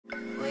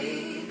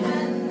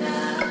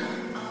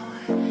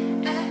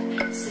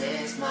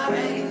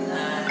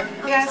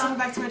guys, welcome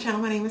back to my channel.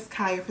 My name is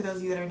Kaya. For those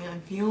of you that are new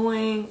and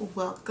viewing,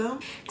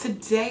 welcome.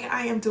 Today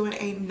I am doing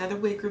another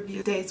wig review.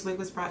 Today's wig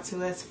was brought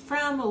to us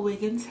from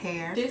Wiggins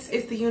hair. This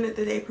is the unit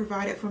that they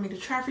provided for me to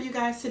try for you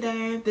guys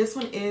today. This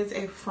one is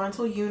a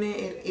frontal unit.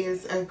 It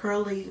is a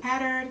curly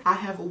pattern. I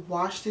have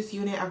washed this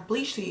unit. I've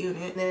bleached the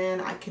unit,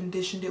 then I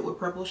conditioned it with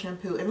purple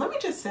shampoo. And let me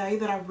just say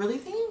that I really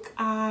think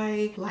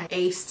I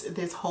aced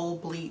this whole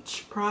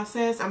bleach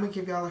process. I'm gonna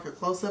give y'all like a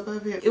close-up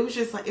of it. It was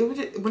just like,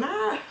 when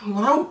I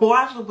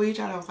washed the bleach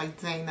out, I was like,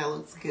 dang, that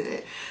looks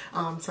good.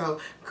 So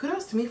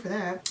kudos to me for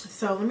that.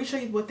 So let me show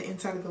you what the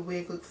inside of the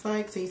wig looks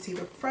like. So you see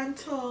the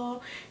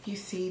frontal, you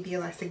see the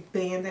elastic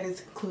band that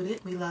is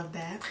included. We love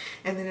that.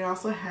 And then it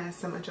also has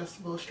some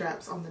adjustable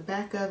straps on the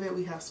back of it.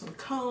 We have some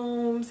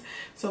combs.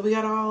 So we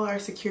got all our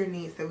secure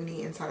needs that we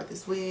need inside of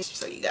this wig.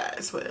 Show you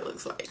guys what it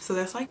looks like. So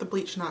that's like the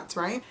bleach knots,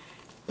 right?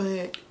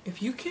 But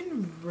if you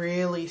can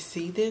really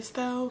see this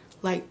though,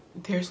 like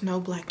there's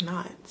no black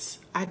knots.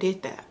 I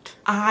did that.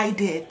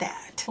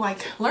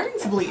 Like learning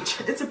to bleach,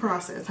 it's a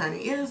process,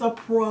 honey. It is a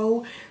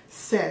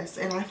process,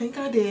 and I think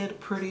I did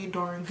pretty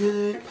darn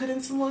good. Put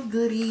in some little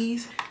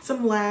goodies,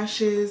 some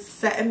lashes,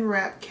 satin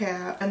wrap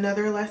cap,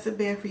 another elastic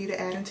band for you to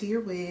add into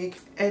your wig,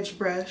 edge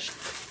brush,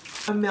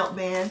 a melt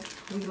band,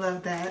 we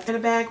love that, and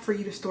a bag for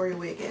you to store your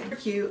wig in.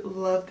 Cute,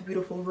 love the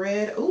beautiful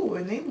red. Ooh,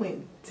 and they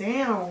went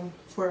down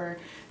for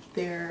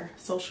their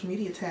social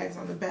media tags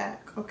on the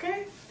back,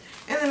 okay?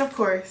 And then of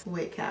course,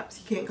 wig caps.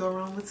 You can't go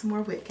wrong with some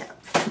more wig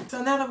caps.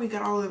 So now that we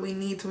got all that we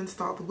need to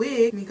install the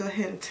wig, let me go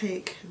ahead and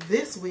take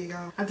this wig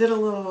off. I did a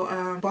little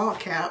ball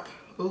cap.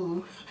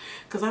 Ooh,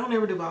 because I don't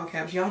ever do ball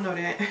caps. Y'all know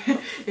that.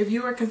 If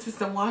you are a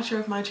consistent watcher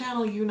of my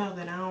channel, you know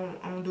that I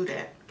don't do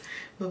that.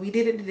 But we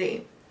did it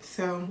today.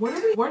 So what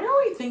are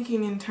we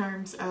thinking in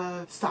terms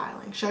of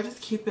styling? Should I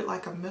just keep it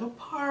like a middle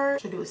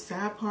part? Should I do a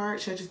side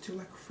part? Should I just do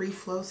like a free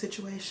flow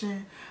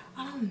situation?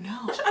 I don't know.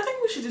 I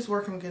think we should just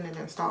work on getting it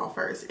installed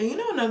first. And you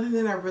know, another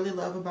thing I really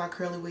love about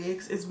curly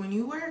wigs is when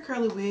you wear a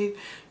curly wig,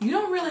 you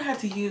don't really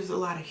have to use a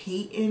lot of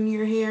heat in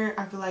your hair.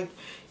 I feel like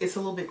it's a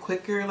little bit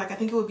quicker. Like I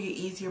think it would be an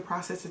easier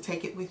process to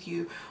take it with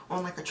you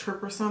on like a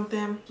trip or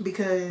something,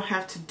 because you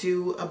have to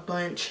do a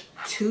bunch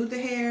to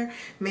the hair.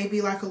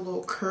 Maybe like a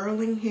little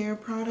curling hair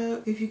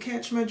product, if you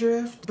catch my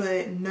drift,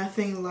 but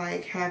nothing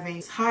like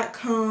having hot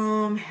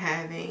comb,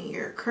 having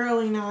your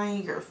curling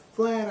iron, your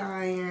flat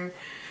iron,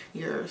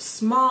 your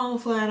small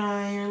flat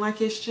iron. Like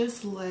it's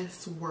just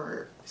less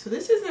work. So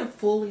this isn't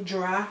fully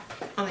dry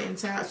on the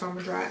inside, so I'm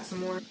gonna dry it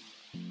some more.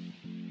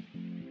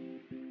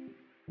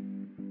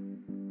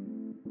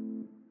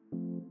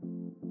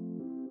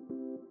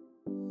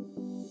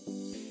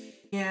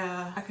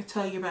 Yeah, I could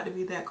tell you're about to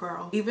be that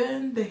girl.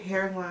 Even the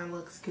hairline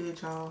looks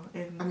good, y'all.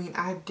 And I mean,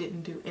 I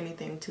didn't do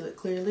anything to it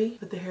clearly,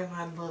 but the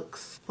hairline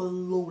looks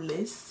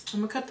flawless.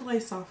 I'm gonna cut the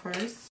lace off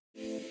first.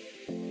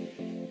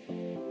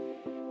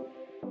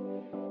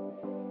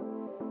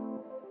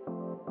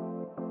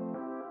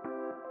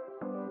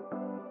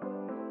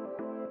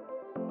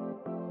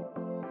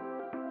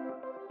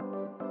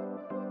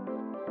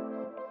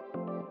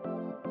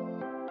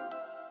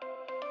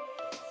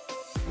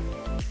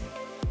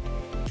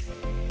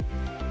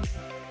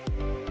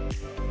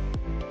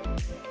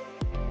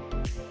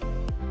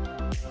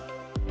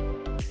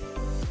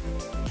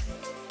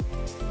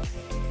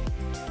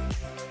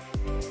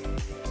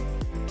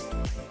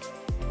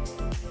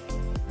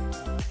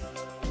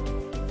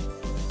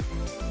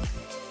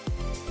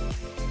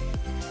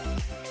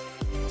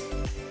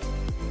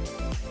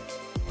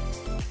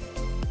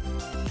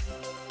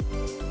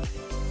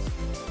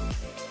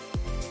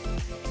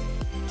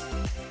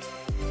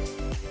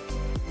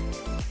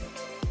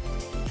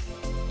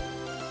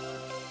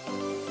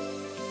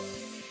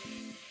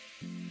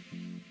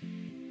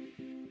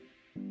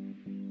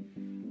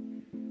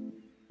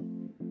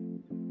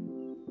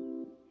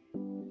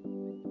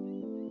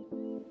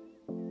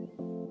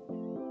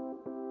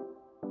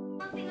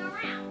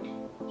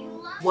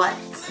 What?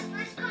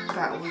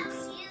 That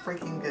looks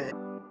freaking good.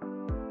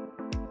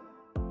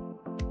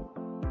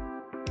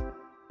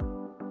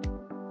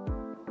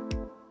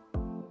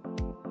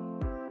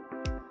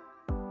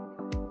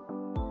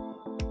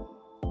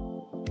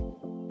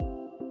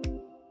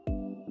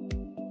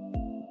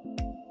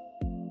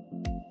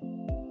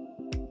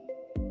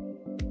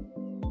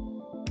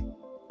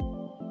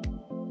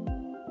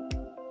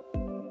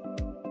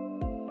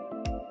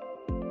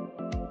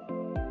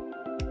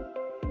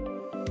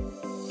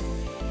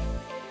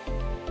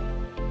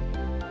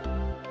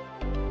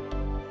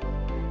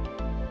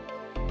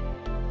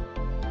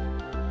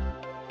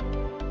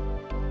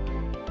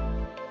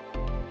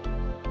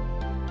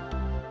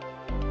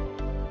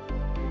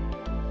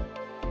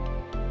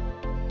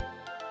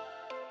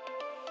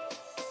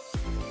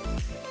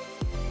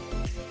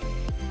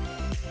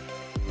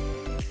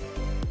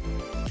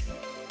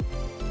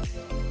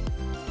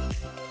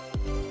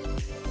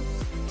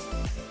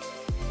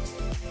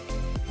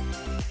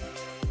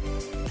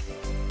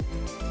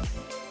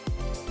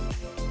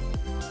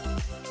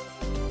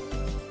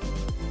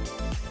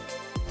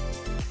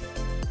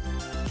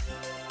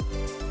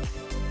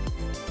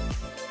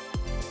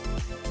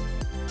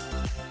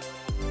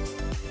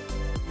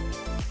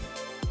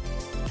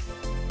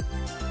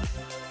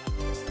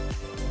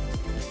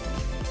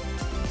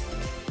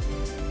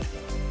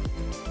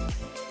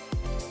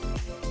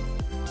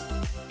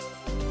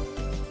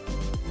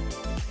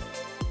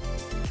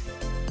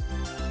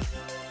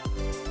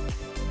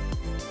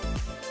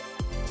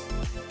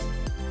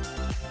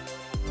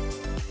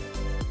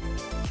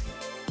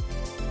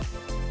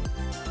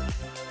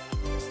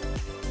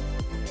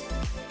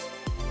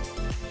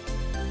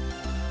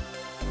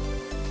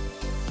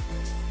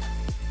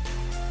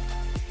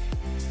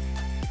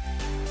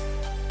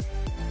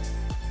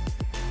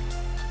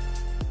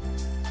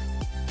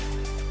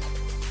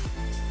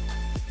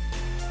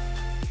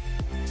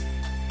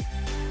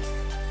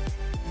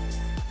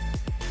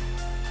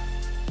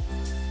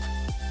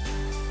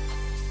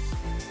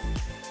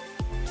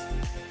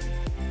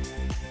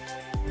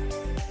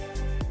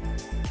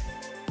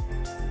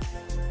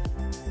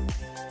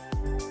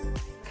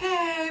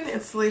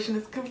 installation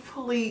is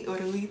complete.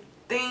 What do we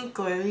think?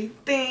 What do we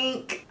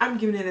think? I'm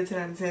giving it a 10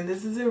 out of 10.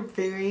 This is a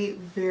very,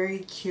 very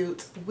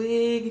cute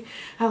wig.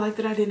 I like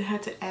that I didn't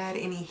have to add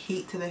any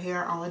heat to the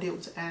hair. All I did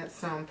was add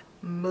some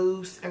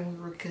mousse and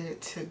we were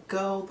good to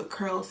go. The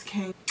curls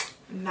came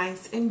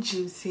nice and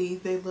juicy.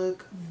 They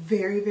look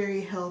very, very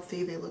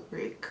healthy. They look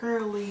very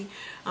curly.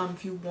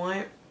 If you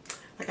want,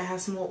 like, I have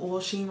some more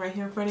oil sheen right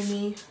here in front of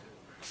me.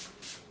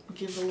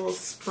 Give it a little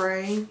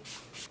spray.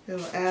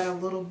 It'll add a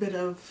little bit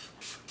of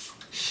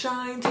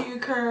shine to your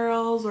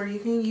curls, or you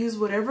can use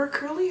whatever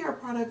curly hair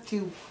product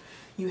you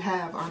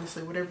have,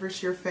 honestly,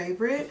 whatever's your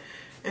favorite,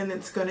 and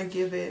it's gonna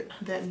give it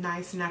that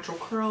nice natural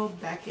curl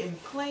back in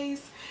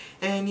place.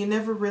 And you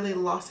never really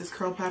lost this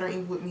curl pattern,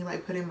 even with me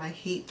like putting my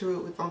heat through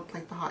it with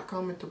like the hot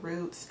comb at the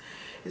roots.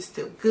 It's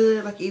still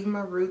good. Like, even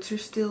my roots are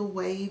still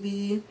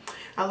wavy.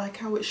 I like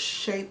how it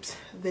shapes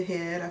the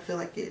head. I feel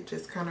like it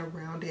just kind of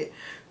rounded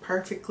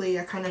perfectly.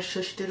 I kind of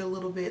shushed it a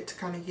little bit to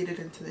kind of get it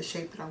into the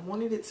shape that I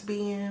wanted it to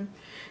be in,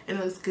 and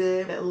it looks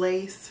good. That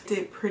lace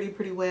did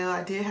pretty well.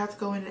 I did have to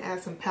go in and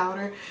add some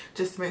powder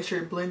just to make sure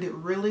it blended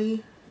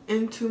really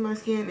into my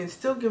skin and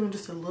still giving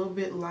just a little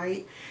bit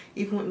light,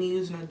 even with me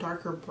using a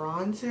darker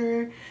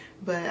bronzer.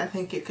 But I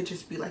think it could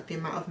just be like the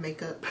amount of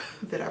makeup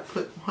that I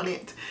put on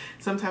it.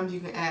 Sometimes you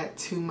can add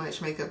too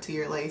much makeup to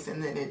your lace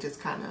and then it just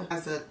kind of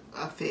has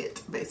a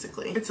fit,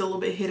 basically. It's a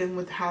little bit hidden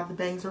with how the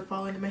bangs are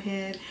falling in my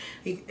head.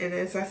 And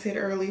as I said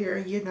earlier,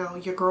 you know,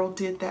 your girl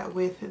did that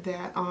with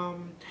that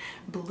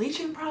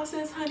bleaching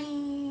process,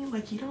 honey.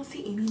 Like, you don't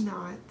see any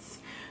knots.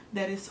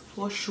 That is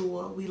for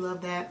sure. We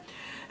love that.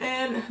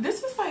 And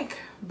this is like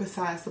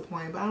besides the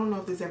point, but I don't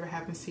know if this ever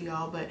happens to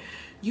y'all, but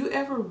you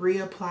ever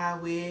reapply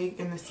a wig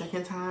and the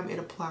second time it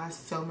applies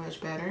so much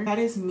better? That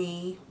is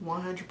me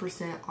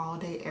 100% all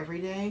day,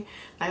 every day.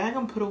 Like, I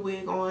can put a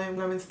wig on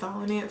when I'm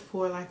installing it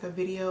for like a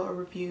video or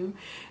review,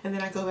 and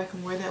then I go back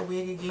and wear that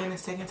wig again a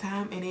second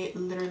time and it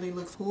literally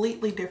looks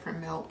completely different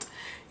melt.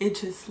 It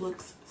just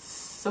looks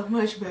so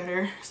much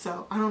better.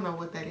 So I don't know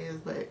what that is,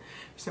 but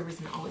for some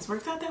reason it always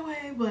works out that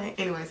way. But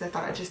anyways, I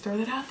thought I'd just throw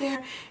that out there.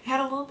 It had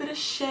a little bit of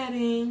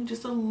shedding,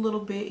 just a little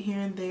bit here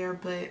and there,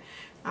 but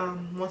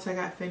once I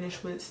got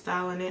finished with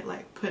styling it,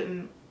 like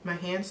putting my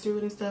hands through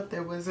it and stuff,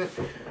 there wasn't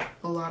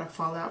a lot of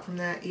fallout from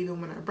that. Even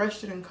when I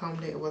brushed it and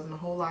combed it, it wasn't a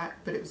whole lot,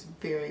 but it was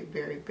very,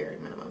 very, very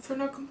minimal. So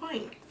no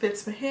complaint.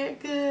 Fits my head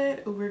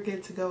good. We're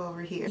good to go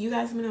over here. You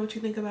guys let me know what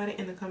you think about it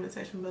in the comment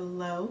section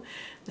below.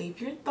 Leave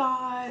your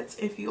thoughts.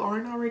 If you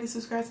aren't already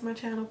subscribed to my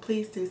channel,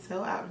 please do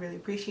so. I would really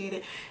appreciate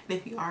it. And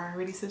if you are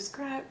already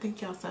subscribed,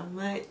 thank y'all so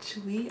much.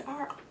 We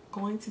are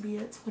going to be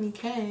at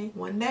 20K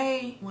one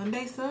day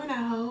soon,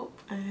 I hope,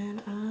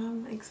 and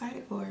I'm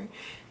excited for it.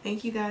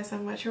 Thank you guys so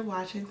much for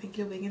watching. Thank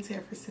you, Wiggins,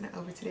 here for sending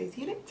over today's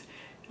unit,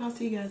 and I'll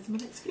see you guys in my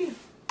next video.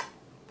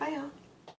 Bye, y'all.